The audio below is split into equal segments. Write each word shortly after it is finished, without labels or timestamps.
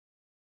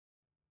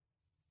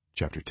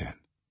chapter 10.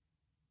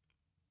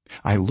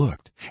 I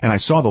looked, and I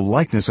saw the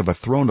likeness of a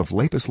throne of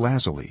lapis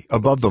lazuli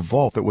above the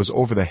vault that was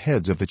over the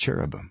heads of the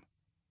cherubim.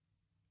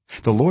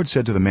 The Lord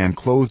said to the man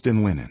clothed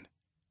in linen,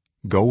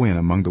 "Go in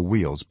among the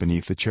wheels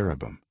beneath the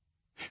cherubim.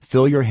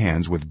 Fill your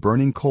hands with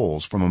burning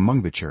coals from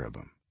among the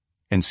cherubim,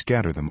 and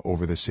scatter them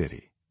over the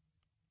city."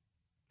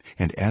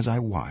 And as I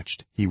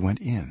watched, he went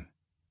in.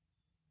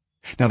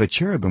 Now the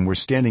cherubim were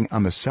standing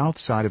on the south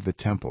side of the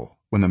temple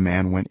when the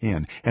man went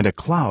in, and a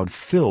cloud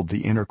filled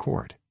the inner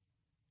court.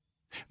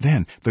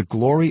 Then the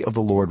glory of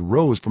the Lord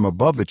rose from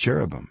above the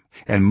cherubim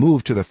and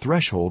moved to the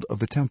threshold of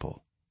the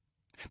temple.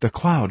 The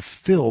cloud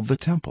filled the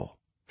temple,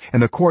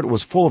 and the court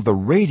was full of the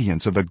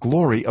radiance of the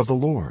glory of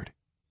the Lord.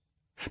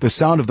 The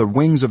sound of the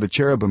wings of the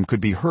cherubim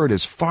could be heard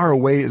as far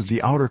away as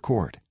the outer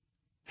court,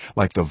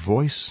 like the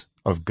voice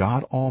of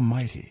God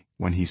Almighty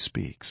when he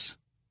speaks.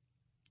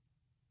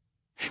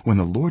 When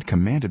the Lord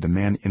commanded the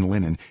man in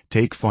linen,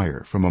 "Take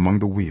fire from among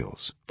the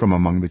wheels, from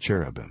among the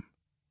cherubim,"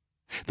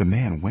 the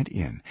man went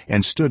in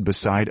and stood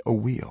beside a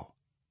wheel.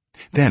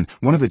 Then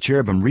one of the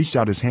cherubim reached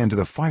out his hand to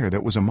the fire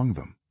that was among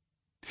them.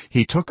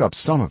 He took up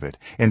some of it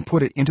and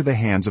put it into the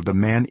hands of the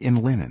man in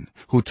linen,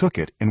 who took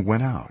it and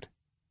went out.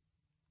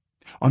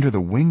 Under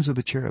the wings of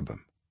the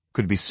cherubim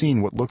could be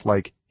seen what looked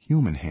like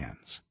human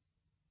hands.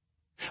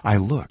 I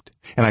looked,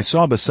 and I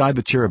saw beside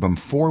the cherubim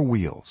 4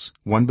 wheels,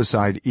 one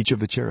beside each of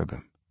the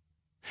cherubim.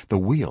 The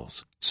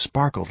wheels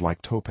sparkled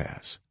like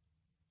topaz.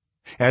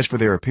 As for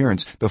their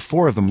appearance, the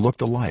 4 of them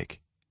looked alike.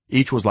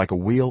 Each was like a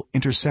wheel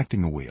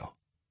intersecting a wheel.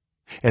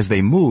 As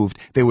they moved,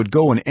 they would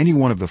go in any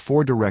one of the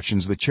 4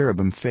 directions the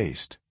cherubim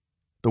faced.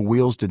 The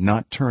wheels did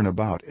not turn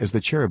about as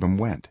the cherubim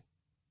went.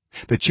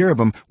 The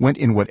cherubim went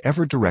in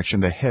whatever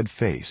direction the head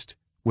faced,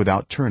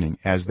 without turning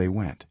as they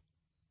went.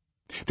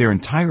 Their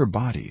entire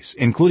bodies,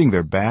 including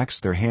their backs,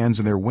 their hands,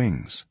 and their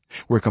wings,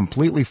 were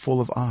completely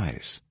full of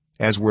eyes,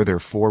 as were their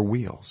 4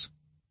 wheels.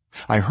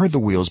 I heard the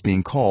wheels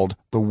being called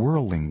the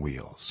whirling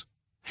wheels.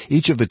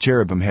 Each of the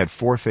cherubim had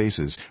 4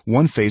 faces.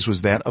 One face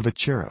was that of a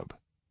cherub,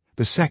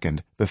 the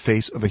second the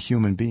face of a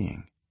human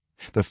being,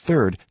 the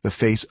third the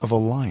face of a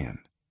lion,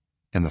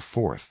 and the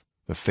fourth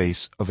the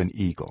face of an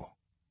eagle.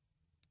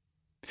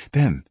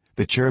 Then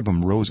the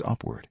cherubim rose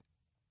upward.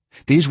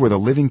 These were the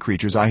living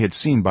creatures I had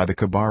seen by the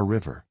Kebar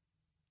river.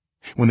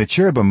 When the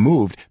cherubim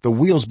moved, the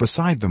wheels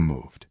beside them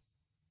moved,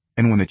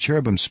 and when the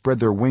cherubim spread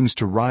their wings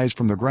to rise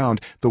from the ground,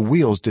 the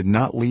wheels did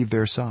not leave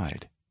their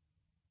side.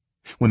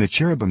 When the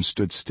cherubim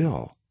stood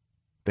still,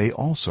 they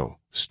also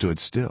stood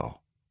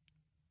still,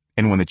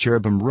 and when the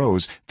cherubim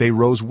rose, they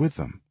rose with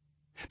them,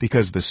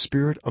 because the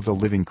spirit of the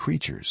living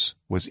creatures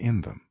was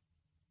in them.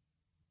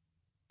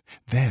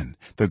 Then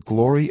the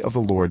glory of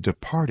the Lord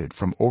departed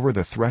from over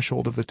the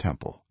threshold of the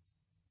temple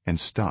and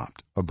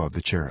stopped above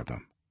the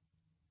cherubim.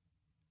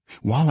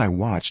 While I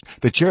watched,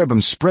 the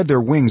cherubim spread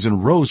their wings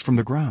and rose from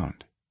the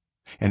ground,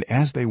 and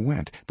as they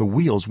went, the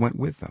wheels went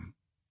with them.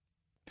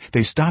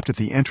 They stopped at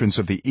the entrance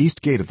of the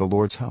east gate of the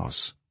Lord's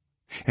house,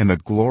 and the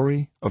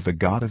glory of the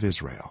God of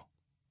Israel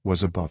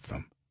was above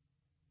them.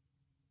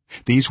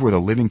 These were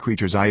the living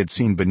creatures I had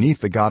seen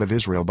beneath the God of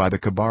Israel by the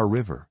Kebar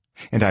river,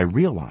 and I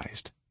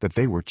realized that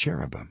they were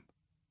cherubim.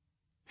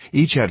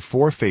 Each had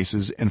 4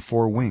 faces and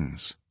 4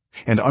 wings,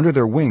 and under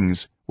their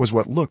wings was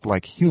what looked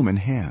like human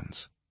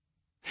hands.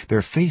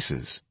 Their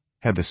faces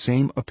had the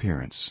same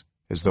appearance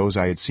as those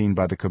I had seen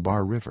by the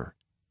Kebar river.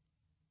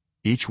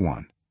 Each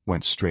one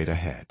went straight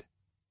ahead.